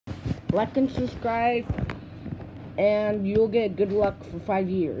Like and subscribe, and you'll get good luck for 5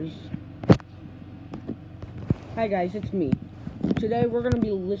 years. Hi guys, it's me. Today we're going to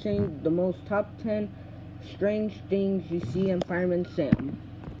be listing the most top 10 strange things you see in Fireman Sam.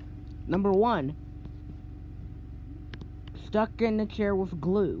 Number 1. Stuck in the chair with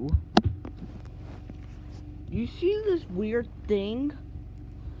glue. You see this weird thing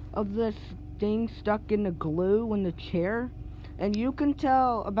of this thing stuck in the glue in the chair? And you can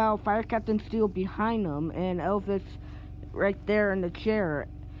tell about Fire Captain Steel behind him and Elvis right there in the chair.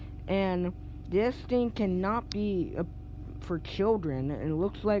 And this thing cannot be for children. It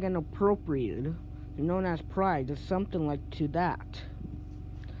looks like inappropriate, known as pride, or something like to that.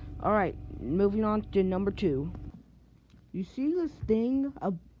 Alright, moving on to number 2. You see this thing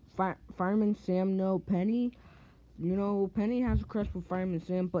of Fireman Sam, no Penny? You know, Penny has a crush for Fireman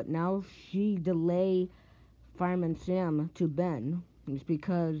Sam, but now she delay Fireman Sam to Ben. It's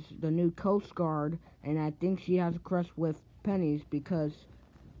because the new Coast Guard, and I think she has a crush with Penny's because,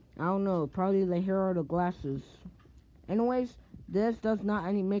 I don't know, probably the hair or the glasses. Anyways, this does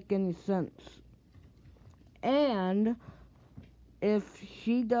not make any sense. And if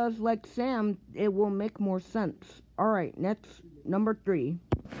she does like Sam, it will make more sense. Alright, next, number 3.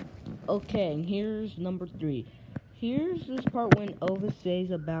 Okay, and here's number 3. Here's this part when Elvis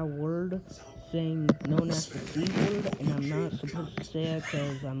says a bad word, saying known as the C word, and I'm not supposed to say it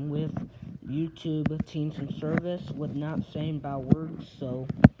because I'm with YouTube Teens in Service with not saying bad words, so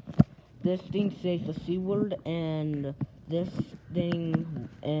this thing says the C word, and this thing,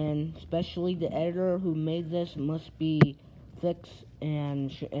 and especially the editor who made this, must be fixed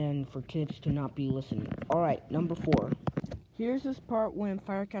and for kids to not be listening. Alright, number 4. Here's this part when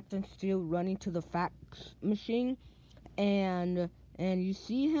Fire Captain Steel running to the fax machine, and you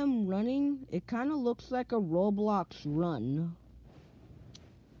see him running. It kind of looks like a Roblox run.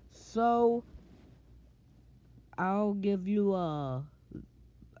 So I'll give you a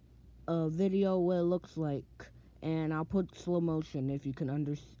video what it looks like, and I'll put slow motion if you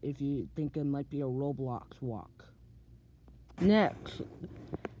can if you think it might be a Roblox walk. Next,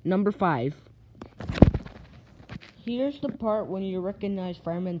 number 5. Here's the part when you recognize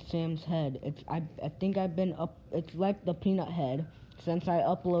Fireman Sam's head. I think I've been up. It's like the peanut head since I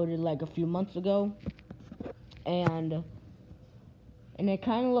uploaded like a few months ago, and it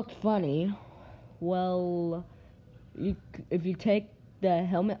kind of looks funny. Well, if you take the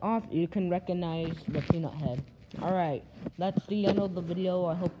helmet off, you can recognize the peanut head. Alright, that's the end of the video.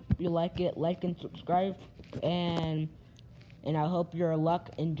 I hope you like it. Like and subscribe, and I hope your luck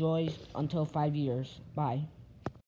enjoys until 5 years. Bye.